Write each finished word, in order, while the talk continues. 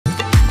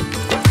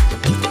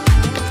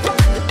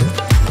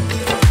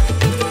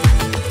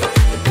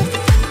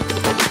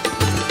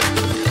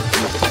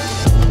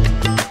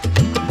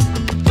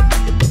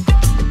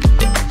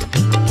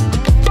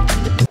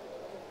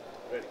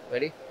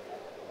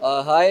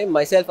Hi,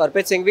 myself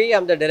Arpit Singhvi.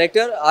 I'm the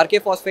director,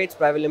 RK Phosphates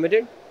Private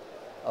Limited.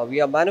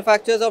 We are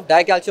manufacturers of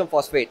dicalcium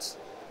phosphates.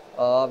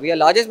 We are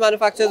largest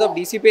manufacturers of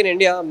DCP in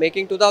India,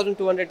 making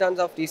 2,200 tons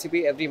of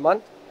DCP every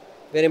month.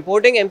 We're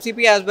importing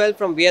MCP as well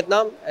from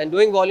Vietnam and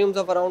doing volumes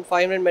of around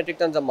 500 metric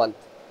tons a month.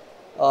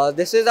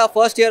 This is our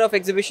first year of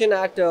exhibition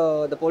at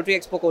the Poultry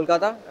Expo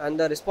Kolkata, and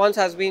the response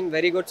has been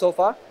very good so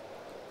far.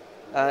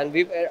 And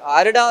we've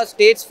added our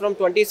states from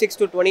 26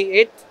 to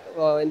 28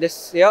 in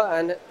this year,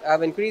 and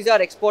have increased our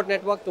export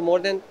network to more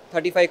than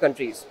 35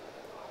 countries.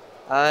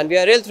 And we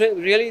are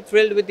really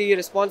thrilled with the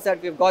response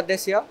that we've got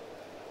this year,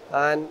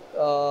 and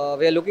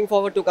we are looking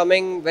forward to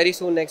coming very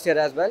soon next year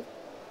as well.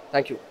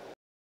 Thank you.